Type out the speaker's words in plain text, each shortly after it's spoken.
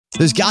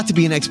There's got to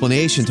be an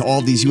explanation to all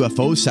of these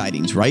UFO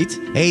sightings, right?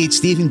 Hey, it's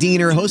Stephen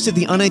Diener, host of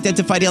the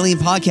Unidentified Alien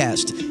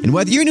Podcast. And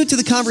whether you're new to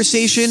the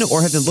conversation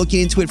or have been looking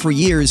into it for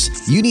years,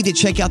 you need to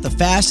check out the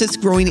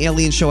fastest growing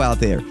alien show out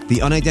there,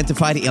 the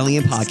Unidentified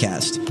Alien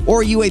Podcast,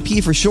 or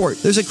UAP for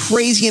short. There's a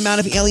crazy amount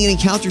of alien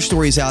encounter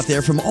stories out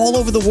there from all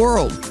over the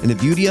world. And the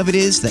beauty of it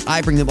is that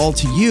I bring them all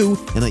to you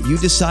and let you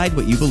decide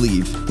what you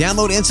believe.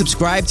 Download and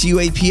subscribe to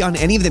UAP on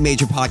any of the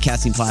major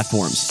podcasting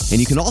platforms. And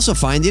you can also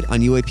find it on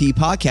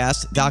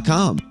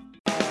UAPpodcast.com.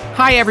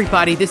 Hi,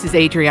 everybody. This is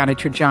Adriana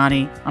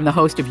Trajani. I'm the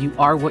host of You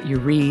Are What You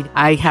Read.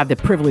 I have the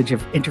privilege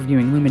of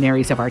interviewing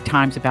luminaries of our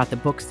times about the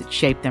books that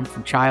shaped them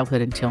from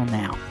childhood until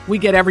now. We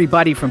get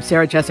everybody from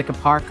Sarah Jessica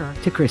Parker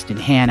to Kristen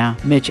Hanna,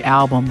 Mitch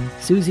Albom,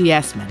 Susie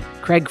Essman,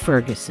 Craig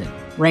Ferguson,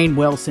 Rainn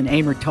Wilson,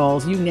 Amor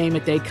Tolls, you name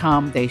it, they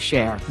come, they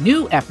share.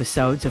 New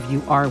episodes of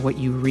You Are What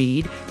You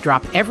Read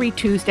drop every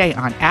Tuesday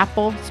on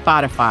Apple,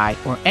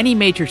 Spotify, or any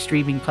major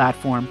streaming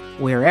platform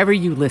wherever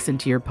you listen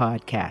to your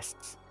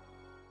podcasts.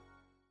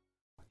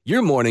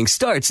 Your morning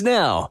starts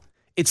now.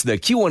 It's the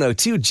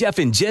Q102 Jeff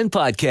and Jen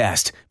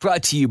podcast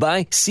brought to you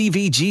by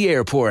CVG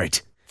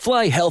Airport.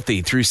 Fly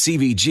healthy through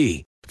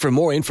CVG. For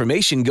more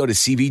information, go to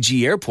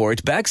CVG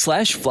Airport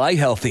 /fly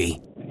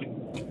healthy.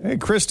 Hey,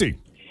 Christy.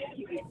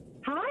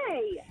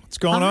 Hi. What's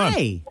going on?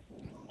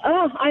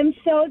 Oh, I'm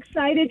so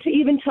excited to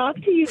even talk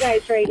to you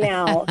guys right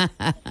now.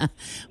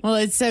 Well,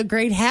 it's so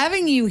great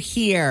having you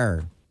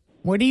here.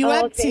 What are you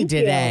up to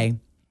today?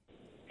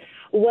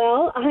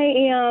 Well,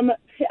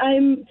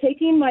 I'm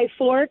taking my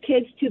 4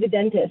 kids to the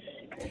dentist.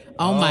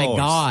 Oh, my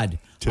God.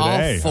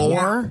 Today. All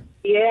 4?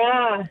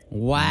 Yeah.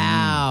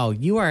 Wow.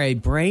 You are a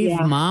brave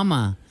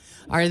mama.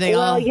 Are they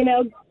Well, all you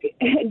know,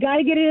 got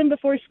to get it in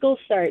before school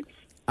starts.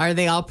 Are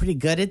they all pretty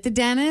good at the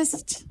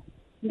dentist?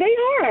 They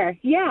are.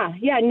 Yeah.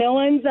 Yeah. No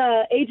one's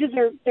ages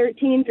are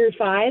 13 through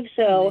 5.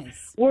 So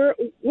we're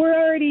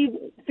already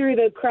through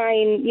the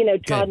crying,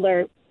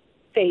 toddler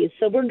phase.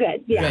 So we're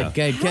good. Yeah.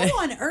 Good.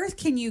 How on earth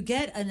can you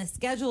get a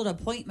scheduled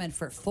appointment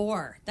for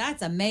 4?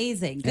 That's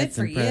amazing. Good That's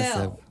for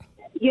impressive.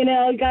 You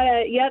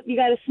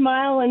gotta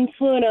smile and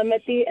swoon them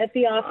at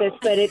the office,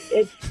 but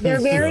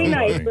they're very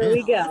nice where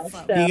we go.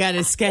 So. You got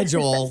to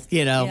schedule,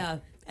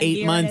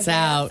 8 months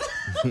out.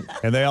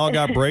 And they all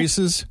got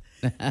braces?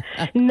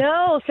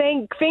 No,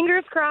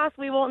 fingers crossed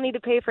we won't need to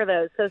pay for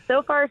those.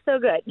 So far, so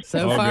good.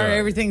 So far, good.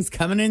 Everything's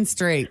coming in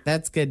straight.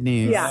 That's good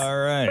news. Yeah. All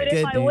right. But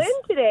if I win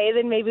today,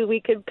 then maybe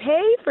we could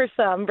pay for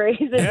some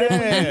braces.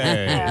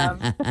 Hey.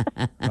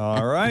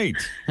 All right.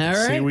 All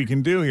right. See what we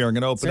can do here. I'm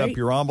going to open That's up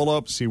your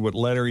envelope, see what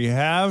letter you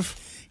have.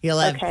 You'll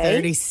have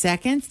 30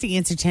 seconds to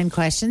answer 10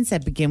 questions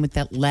that begin with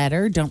that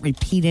letter. Don't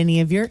repeat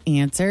any of your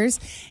answers.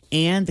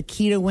 And the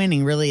key to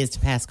winning really is to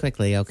pass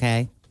quickly,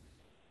 okay?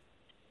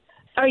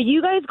 Are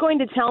you guys going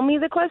to tell me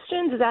the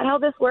questions? Is that how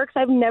this works?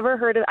 I've never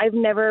heard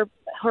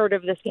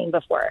of this game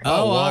before.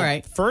 Oh, well, all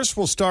right. First,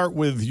 we'll start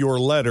with your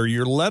letter.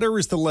 Your letter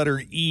is the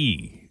letter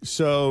E.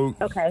 So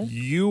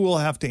you will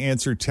have to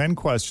answer 10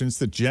 questions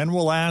that Jen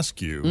will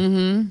ask you.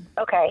 Mm-hmm.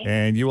 Okay.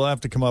 And you will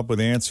have to come up with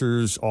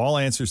all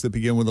answers that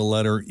begin with the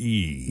letter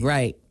E.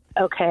 Right.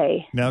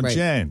 Okay. Now, Right.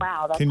 Jen,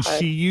 Wow, that's can hard.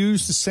 she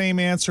use the same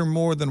answer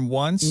more than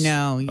once?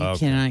 No, you Okay.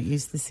 cannot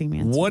use the same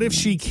answer. What if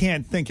she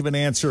can't think of an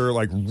answer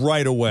like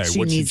right away? She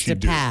what needs should she to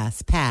do?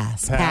 pass,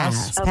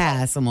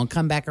 Okay. and we'll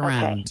come back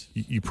around.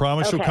 You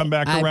promise you'll Okay. come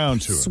back I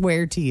around to it.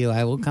 swear to you,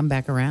 I will come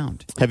back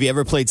around. Have you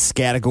ever played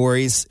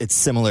Scattergories? It's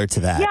similar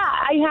to that. Yeah,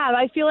 I have.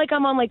 I feel like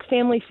I'm on like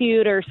Family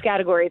Feud or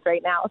Scattergories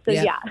right now. So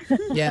yeah.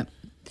 Yep.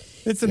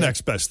 It's the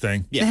next best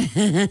thing.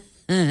 Yeah.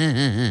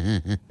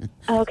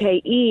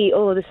 Okay, E.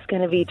 Oh, this is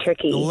going to be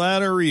tricky. The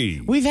letter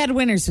E. We've had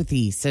winners with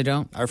these, so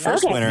don't. Our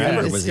first winner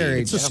ever was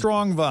discouraged. It's a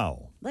strong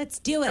vowel. Let's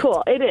do it.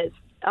 Cool, it is.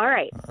 All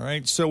right. All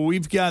right, so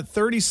we've got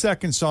 30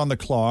 seconds on the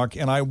clock,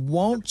 and I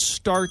won't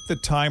start the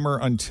timer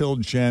until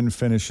Jen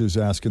finishes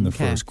asking the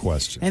Okay. first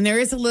question. And there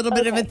is a little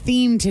bit of a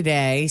theme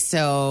today,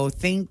 so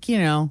think,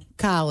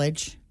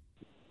 college.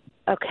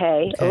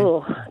 Okay.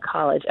 Oh,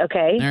 college.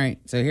 Okay. All right,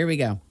 so here we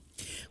go.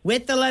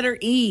 With the letter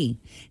E,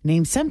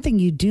 name something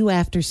you do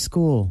after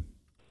school.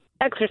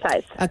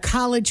 Exercise. A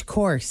college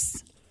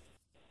course.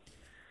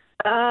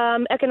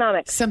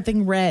 Economics.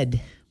 Something red.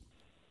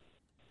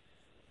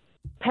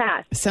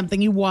 Pass.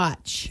 Something you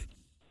watch.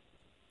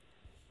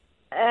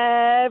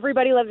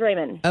 Everybody Loves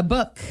Raymond. A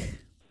book.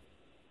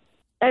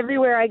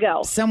 Everywhere I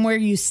go. Somewhere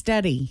you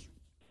study.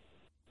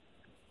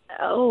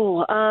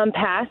 Oh,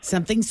 pass.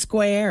 Something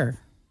square.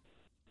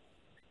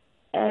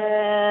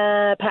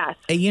 Pass.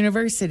 A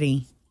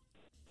university.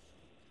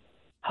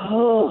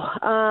 Oh,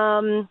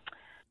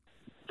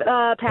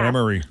 pass.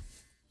 Emery,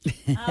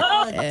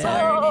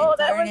 Oh,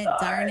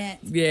 darn it.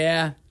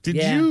 Yeah.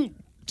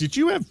 did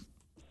you have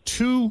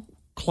 2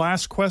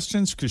 class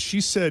questions? Because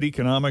she said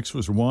economics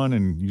was one,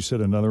 and you said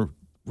another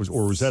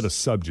was that a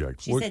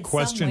subject? She said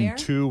question somewhere.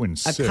 2 and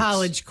 6? A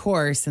college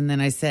course, and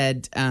then I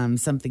said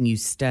something you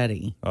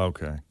study.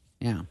 Okay.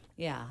 Yeah.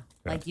 Yeah.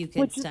 Like you could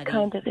Which is study.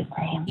 kind of the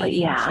same, but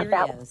eating yeah.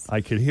 Cheerios.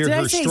 I could hear Did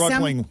I her say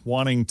struggling,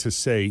 wanting to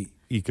say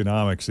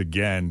economics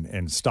again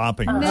and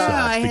stopping No,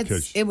 yourself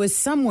because it was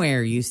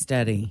somewhere you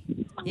study.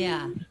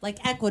 Yeah,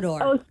 like Ecuador.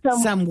 Oh,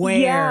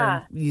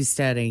 Somewhere you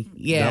study.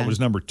 Yeah. that was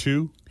number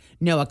 2.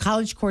 No, a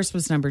college course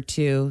was number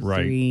 2,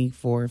 Right. 3,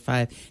 4,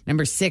 5.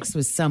 Number 6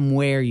 was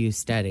somewhere you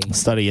study.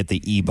 Study at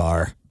the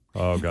E-bar.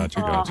 Oh,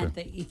 gotcha.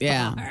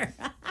 Yeah.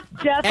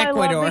 Jeff, I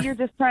love Ecuador. that you're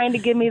just trying to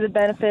give me the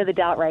benefit of the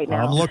doubt right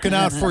now. I'm looking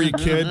out for you,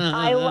 kid.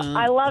 I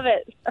love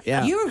it.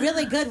 Yeah. You were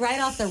really good right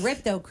off the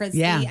rip, though, Christy.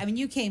 Yeah. I mean,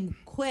 you came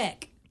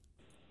quick.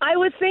 I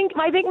think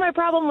my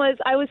problem was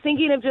I was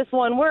thinking of just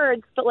one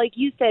word, but like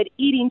you said,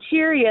 eating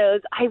Cheerios,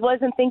 I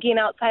wasn't thinking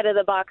outside of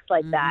the box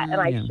like that, and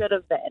I should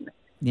have been.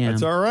 Yeah.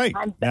 That's all right.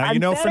 Now I'm you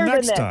know for better than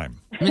next this. time.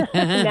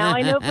 Now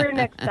I know for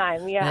next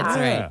time. Yeah. That's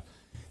right. Yeah.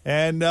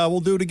 And we'll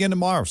do it again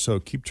tomorrow, so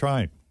keep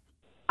trying.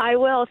 I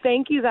will.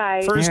 Thank you,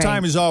 guys. First All right.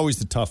 time is always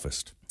the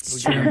toughest.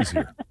 It's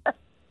easier.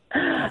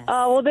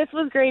 Oh, well, this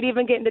was great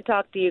even getting to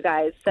talk to you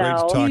guys. So, Great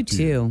to talk You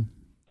to you. too.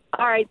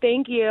 all right.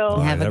 Thank you.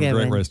 Have a good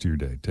great one. rest of your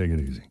day. Take it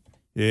easy.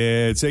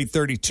 It's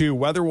 8:32.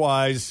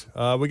 Weather-wise,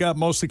 we got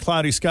mostly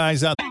cloudy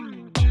skies out.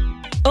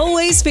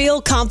 Always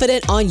feel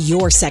confident on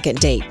your second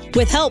date.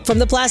 With help from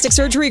the Plastic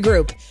Surgery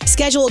Group.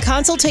 Schedule a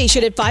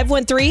consultation at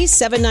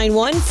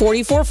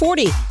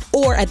 513-791-4440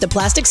 or at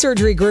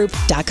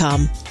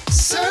theplasticsurgerygroup.com.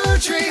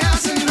 Surgery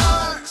has an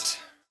art.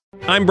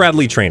 I'm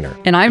Bradley Trainer.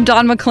 And I'm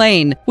Don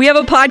McClain. We have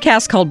a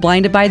podcast called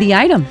Blinded by the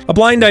Item. A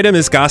blind item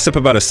is gossip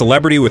about a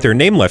celebrity with their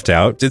name left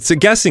out. It's a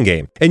guessing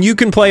game, and you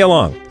can play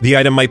along. The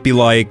item might be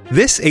like,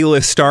 this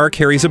A-list star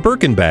carries a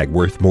Birkin bag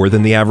worth more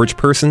than the average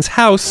person's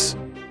house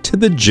to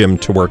the gym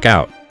to work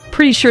out.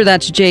 Pretty sure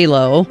that's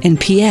J-Lo. And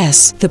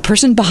P.S. the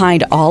person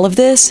behind all of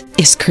this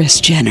is Kris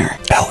Jenner,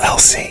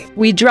 LLC.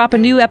 We drop a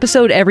new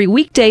episode every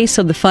weekday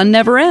so the fun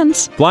never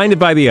ends. Blinded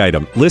by the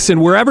Item. Listen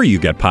wherever you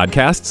get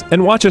podcasts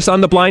and watch us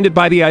on the Blinded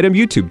by the Item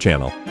YouTube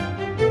channel.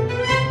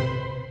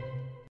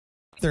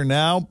 They're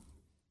now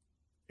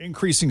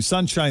increasing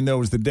sunshine,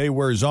 though, as the day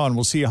wears on.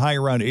 We'll see a high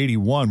around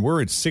 81.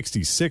 We're at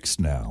 66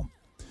 now.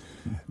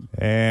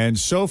 And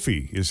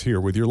Sophie is here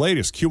with your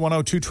latest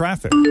Q102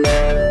 traffic.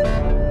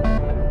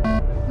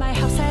 My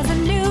house has a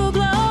new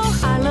glow.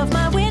 I love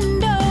my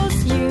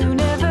windows.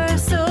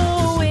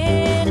 Universal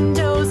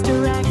Windows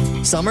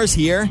Direct. Summer's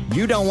here.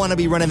 You don't want to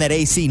be running that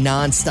AC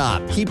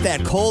nonstop. Keep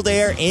that cold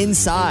air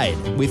inside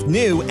with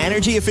new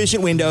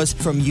energy-efficient windows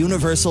from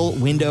Universal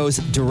Windows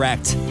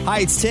Direct. Hi,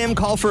 it's Tim.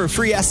 Call for a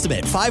free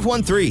estimate.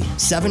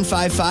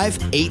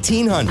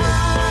 513-755-1800.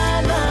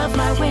 I love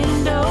my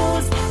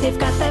windows. They've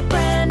got that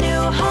brand new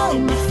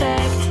home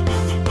effect.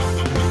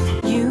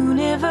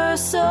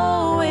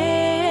 Universal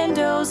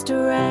Windows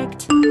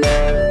Direct. We're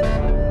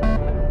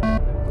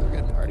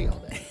going to party all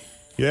day.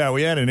 Yeah,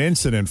 we had an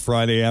incident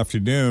Friday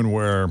afternoon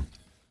where,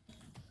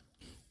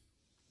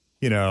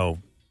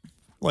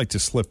 like to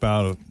slip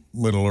out a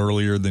little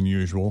earlier than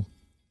usual.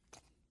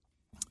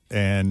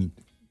 And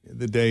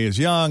the day is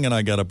young, and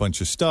I got a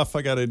bunch of stuff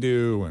I got to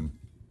do, and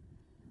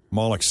I'm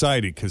all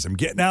excited because I'm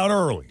getting out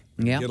early.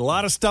 Yeah. Get a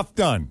lot of stuff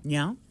done.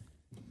 Yeah.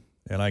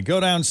 And I go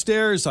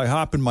downstairs, I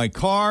hop in my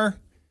car,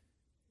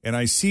 and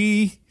I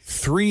see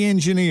 3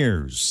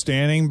 engineers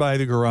standing by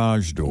the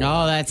garage door.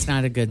 Oh, that's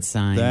not a good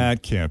sign.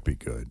 That can't be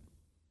good.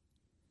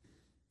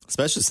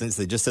 Especially since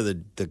they just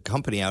had the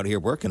company out here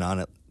working on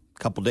it a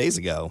couple days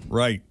ago.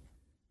 Right.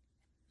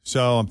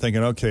 So I'm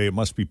thinking, okay, it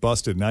must be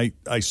busted. And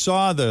I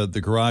saw the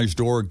garage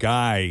door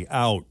guy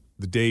out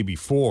the day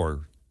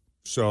before,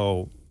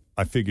 so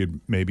I figured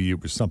maybe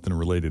it was something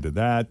related to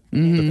that.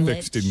 The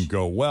fix didn't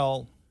go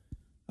well.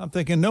 I'm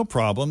thinking, no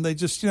problem. They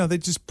just, they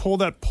just pull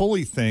that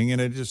pulley thing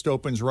and it just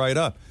opens right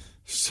up.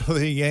 So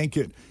they yank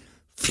it.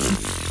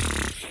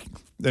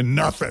 And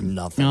nothing.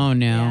 Oh, no.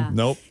 Yeah.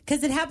 Nope.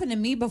 Because it happened to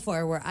me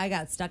before where I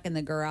got stuck in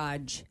the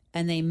garage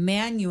and they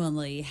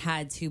manually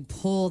had to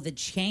pull the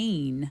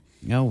chain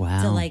Oh,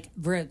 wow. to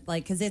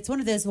because it's one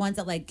of those ones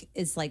that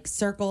is like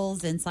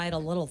circles inside a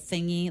little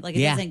thingy. Like it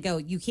Yeah. doesn't go,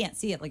 you can't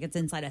see it like it's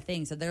inside a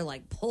thing. So they're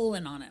like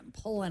pulling on it and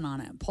pulling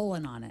on it and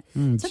pulling on it.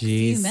 It took a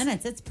few geez.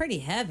 minutes. It's pretty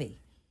heavy.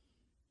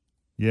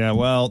 Yeah,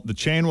 well, the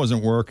chain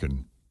wasn't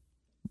working.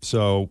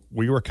 So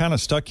we were kind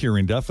of stuck here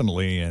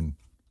indefinitely. And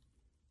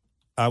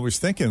I was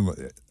thinking,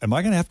 am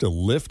I going to have to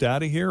lift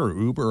out of here or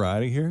Uber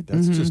out of here?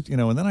 That's just,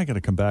 and then I got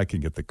to come back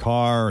and get the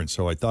car. And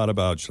so I thought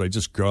about, should I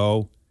just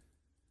go?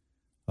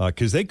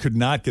 Because they could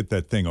not get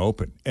that thing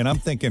open. And I'm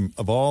thinking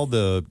of all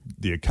the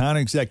account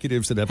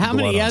executives that have to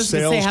go out on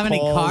sales how many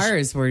calls.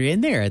 cars were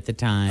in there at the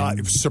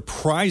time?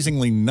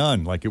 Surprisingly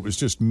none. Like it was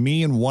just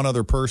me and one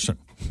other person.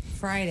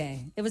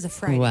 Friday. It was a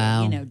Friday.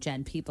 Wow.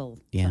 Jen, people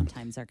Yeah.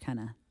 sometimes are kind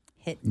of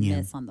hit and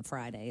miss on the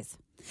Fridays.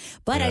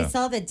 But I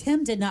saw that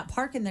Tim did not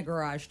park in the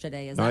garage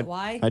today. Is that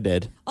why? I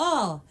did.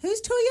 Oh,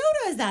 whose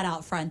Toyota is that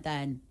out front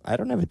then? I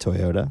don't have a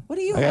Toyota. What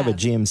do you I have a have?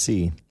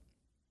 GMC.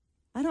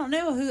 I don't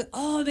know who.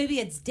 Oh, maybe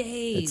it's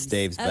Dave's. It's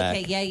Dave's back.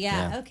 Okay, yeah.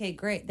 Yeah. Okay,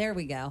 great. There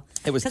we go.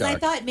 It was Because I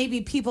dark. thought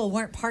maybe people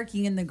weren't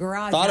parking in the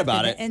garage Thought after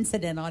about the it.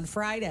 incident on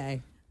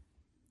Friday.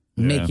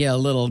 Make you a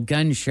little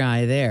gun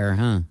shy there,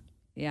 huh?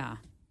 Yeah.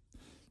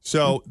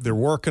 So they're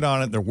working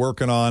on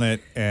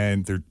it.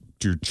 And they're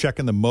you're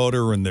checking the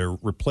motor and they're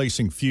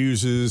replacing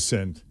fuses,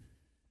 and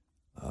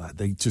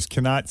they just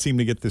cannot seem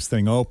to get this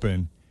thing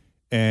open.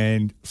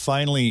 And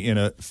finally, in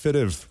a fit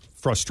of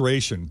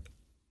frustration,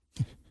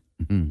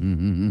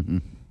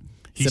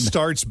 he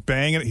starts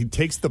banging it. He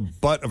takes the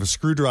butt of a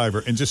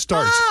screwdriver and just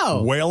starts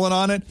wailing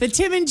on it. The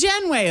Tim and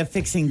Jen way of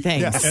fixing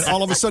things. Yeah, and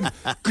all of a sudden,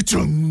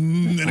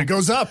 and it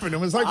goes up, and it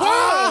was like,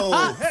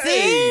 whoa!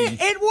 See?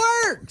 It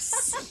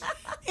works.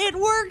 It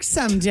works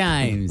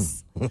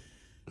sometimes.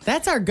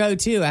 That's our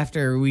go-to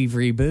after we've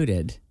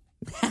rebooted.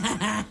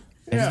 If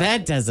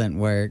that doesn't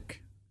work.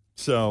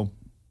 So,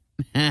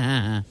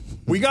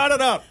 we got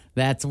it up.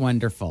 That's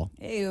wonderful.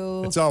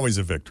 Ew. It's always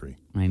a victory.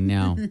 I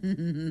know.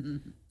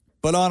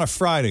 But on a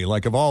Friday,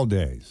 like of all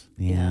days.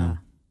 Yeah.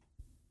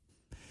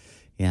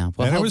 Yeah.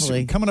 Well, and it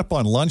hopefully. was coming up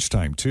on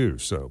lunchtime, too.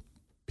 So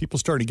people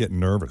started getting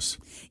nervous.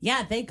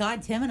 Yeah, thank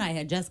God Tim and I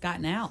had just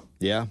gotten out.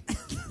 Yeah.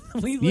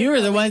 You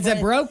were the ones that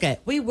broke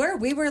it. We were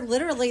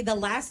literally the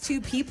last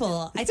two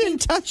people. I didn't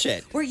touch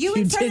it. Were you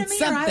in front of me?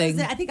 Or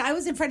I think I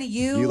was in front of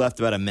you. You left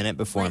about a minute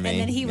before me. And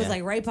then he was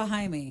like right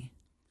behind me.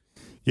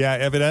 Yeah,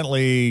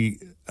 evidently,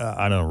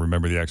 I don't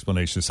remember the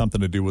explanation. Something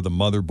to do with the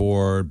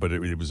motherboard, but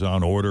it was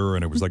on order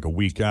and it was like a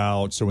week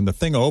out. So when the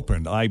thing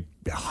opened, I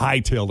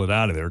hightailed it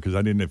out of there because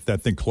I didn't know if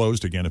that thing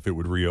closed again, if it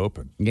would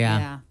reopen.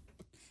 Yeah.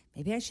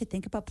 Maybe I should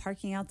think about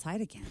parking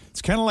outside again.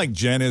 It's kind of like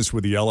Jen is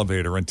with the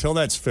elevator. Until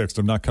that's fixed,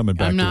 I'm not coming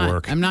back to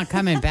work. I'm not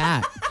coming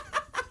back.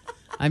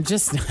 I'm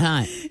just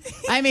not.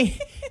 I mean,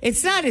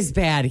 it's not as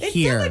bad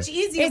here. It's so much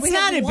easier. It's We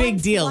not have a big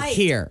one deal flight.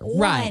 here. One.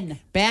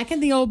 Right. Back in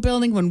the old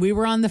building when we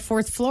were on the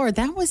 4th floor,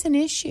 that was an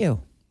issue.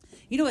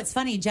 You know what's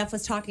funny? Jeff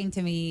was talking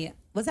to me.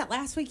 Was that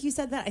last week you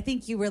said that? I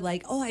think you were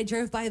like, oh, I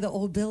drove by the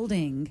old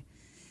building.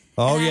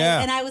 Oh, and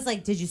yeah. And I was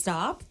like, did you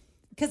stop?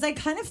 Because I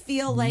kind of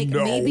feel like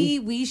No. maybe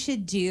we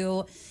should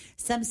do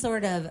some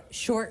sort of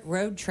short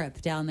road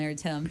trip down there,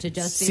 Tim, to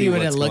just See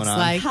what it looks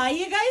like. How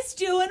you guys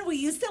doing? We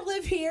used to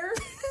live here.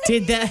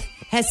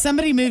 Has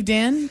somebody moved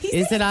in?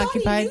 Is it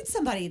occupied? You knew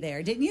somebody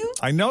there, didn't you?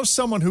 I know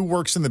someone who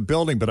works in the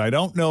building, but I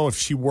don't know if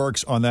she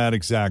works on that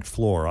exact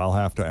floor. I'll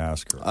have to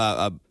ask her.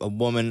 A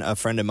woman, a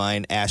friend of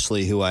mine,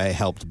 Ashley, who I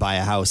helped buy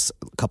a house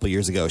a couple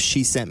years ago,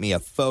 she sent me a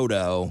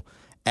photo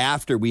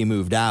after we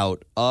moved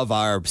out of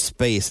our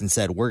space and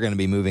said, we're going to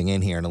be moving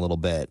in here in a little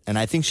bit. And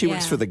I think she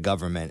works for the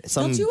government,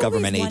 some Don't you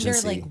government always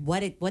agency.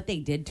 wonder, like, what they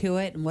did to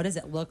it and what does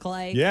it look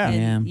like? Yeah.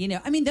 And, you know,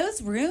 I mean,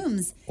 those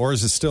rooms. Or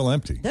is it still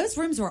empty? Those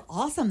rooms were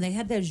awesome. They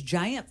had those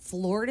giant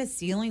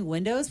floor-to-ceiling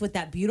windows with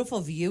that beautiful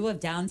view of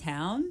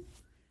downtown.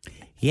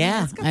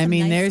 Yeah. it's got I some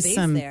mean, nice there's space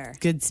some there.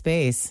 good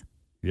space.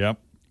 Yep.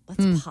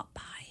 Let's pop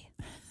by.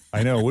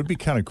 I know. It would be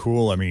kind of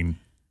cool. I mean,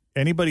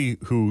 anybody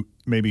who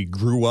maybe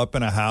grew up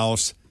in a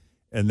house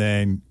and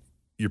then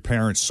your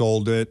parents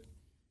sold it,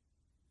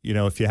 you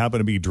know, if you happen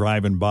to be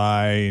driving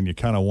by and you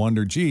kind of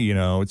wonder, gee, you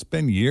know, it's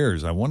been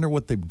years. I wonder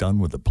what they've done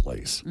with the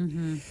place.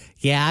 Mm-hmm.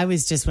 Yeah,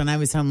 when I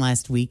was home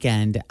last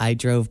weekend, I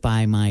drove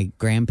by my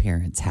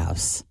grandparents'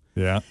 house.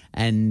 Yeah.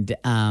 And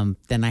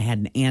then I had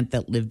an aunt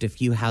that lived a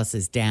few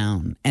houses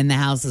down. And the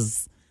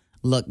houses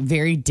look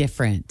very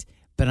different.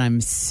 But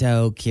I'm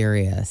so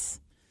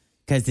curious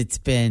because it's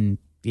been,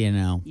 you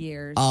know,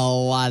 years.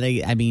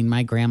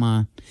 My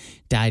grandma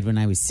died when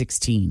I was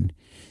 16.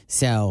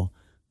 So,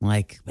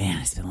 like,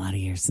 man, it's been a lot of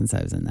years since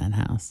I was in that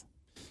house.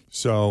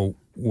 So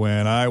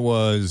when I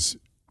was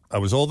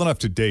old enough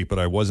to date, but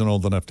I wasn't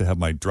old enough to have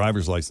my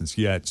driver's license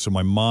yet. So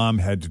my mom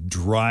had to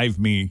drive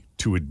me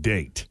to a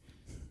date.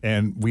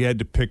 And we had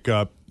to pick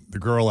up the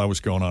girl I was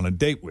going on a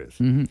date with.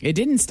 Mm-hmm. It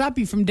didn't stop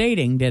you from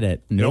dating, did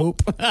it?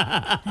 Nope.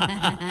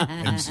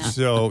 And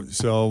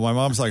so my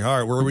mom's like, all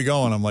right, where are we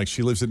going? I'm like,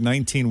 she lives at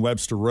 19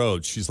 Webster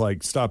Road. She's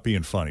like, stop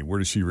being funny. Where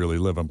does she really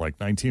live? I'm like,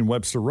 19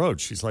 Webster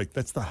Road. She's like,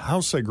 that's the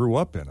house I grew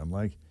up in. I'm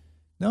like,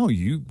 no,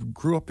 you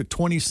grew up at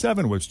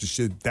 27 Webster.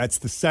 She said, that's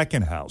the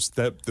second house.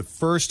 The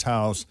first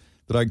house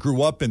that I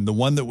grew up in, the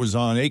one that was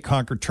on 8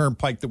 Concord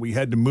Turnpike that we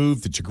had to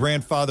move, that your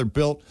grandfather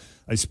built.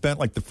 I spent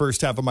like the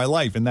first half of my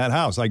life in that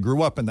house. I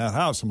grew up in that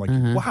house. I'm like,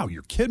 wow,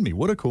 you're kidding me.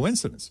 What a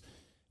coincidence.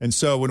 And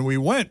so when we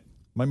went,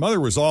 my mother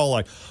was all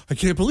like, I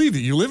can't believe that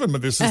you live in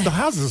this is the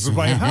house. This is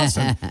my house.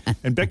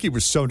 And Becky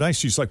was so nice.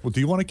 She's like, well, do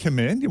you want to come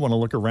in? Do you want to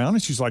look around?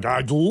 And she's like,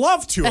 I'd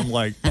love to. I'm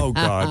like, oh,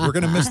 God, we're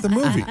going to miss the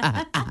movie.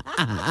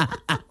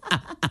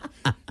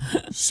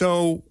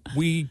 So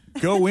we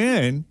go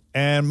in,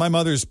 and my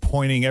mother's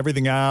pointing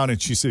everything out.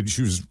 And she said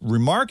she was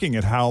remarking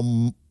at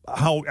how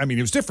I mean,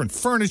 it was different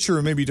furniture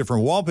and maybe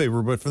different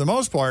wallpaper, but for the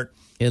most part,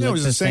 it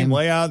was the same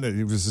layout.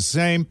 It was the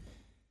same.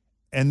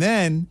 And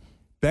then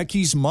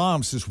Becky's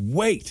mom says,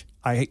 wait,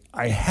 I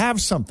have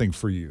something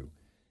for you.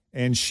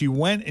 And she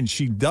went and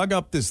she dug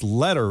up this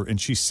letter and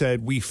she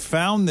said, we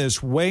found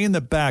this way in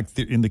the back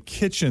in the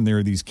kitchen. There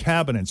are these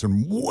cabinets,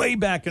 and way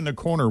back in the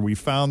corner, we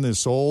found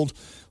this old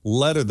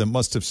letter that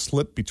must have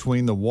slipped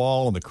between the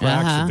wall and the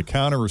cracks of the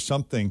counter or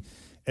something.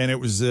 And it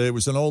was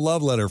an old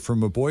love letter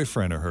from a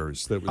boyfriend of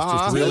hers that was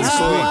just really sweet.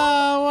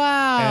 Oh,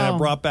 wow. And it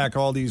brought back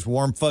all these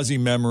warm, fuzzy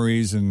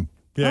memories. And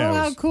yeah,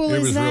 how cool it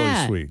is was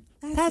that? really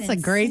sweet. That's a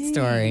great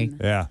story.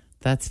 Yeah.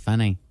 That's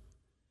funny.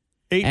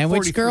 And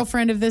which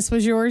girlfriend of this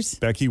was yours?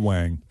 Becky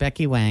Wang.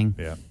 Becky Wang.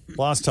 Yeah.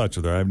 Lost touch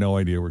with her. I have no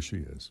idea where she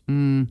is.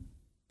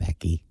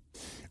 Becky.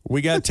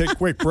 We got to take a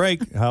quick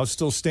break. House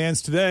still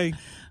stands today.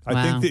 I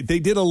Wow. think they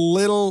did a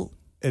little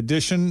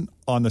addition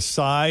on the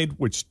side,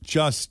 which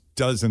just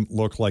doesn't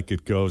look like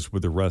it goes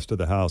with the rest of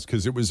the house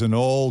because it was an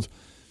old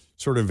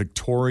sort of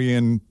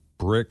Victorian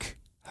brick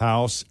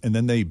house. And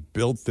then they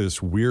built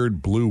this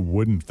weird blue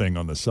wooden thing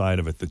on the side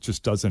of it that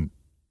just doesn't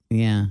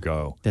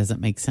go.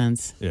 Doesn't make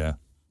sense. Yeah.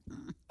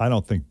 I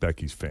don't think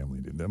Becky's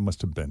family did. That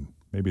must have been,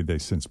 maybe they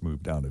since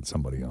moved down to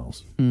somebody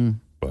else.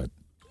 But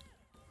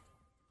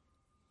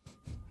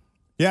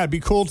yeah, it'd be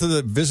cool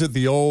to visit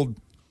the old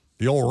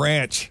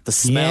ranch. The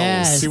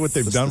smells. See what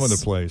they've done with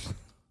the place.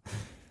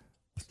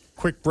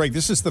 Quick break.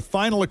 This is the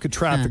final look at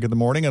traffic in the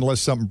morning, unless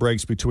something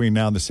breaks between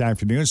now and this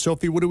afternoon.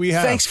 Sophie, what do we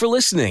have? Thanks for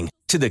listening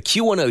to the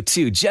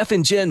Q102 Jeff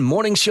and Jen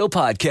Morning Show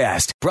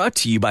podcast, brought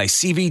to you by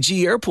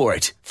CVG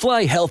Airport.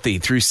 Fly healthy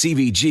through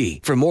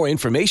CVG. For more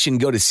information,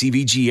 go to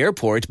CVG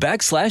Airport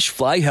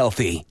 /fly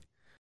healthy.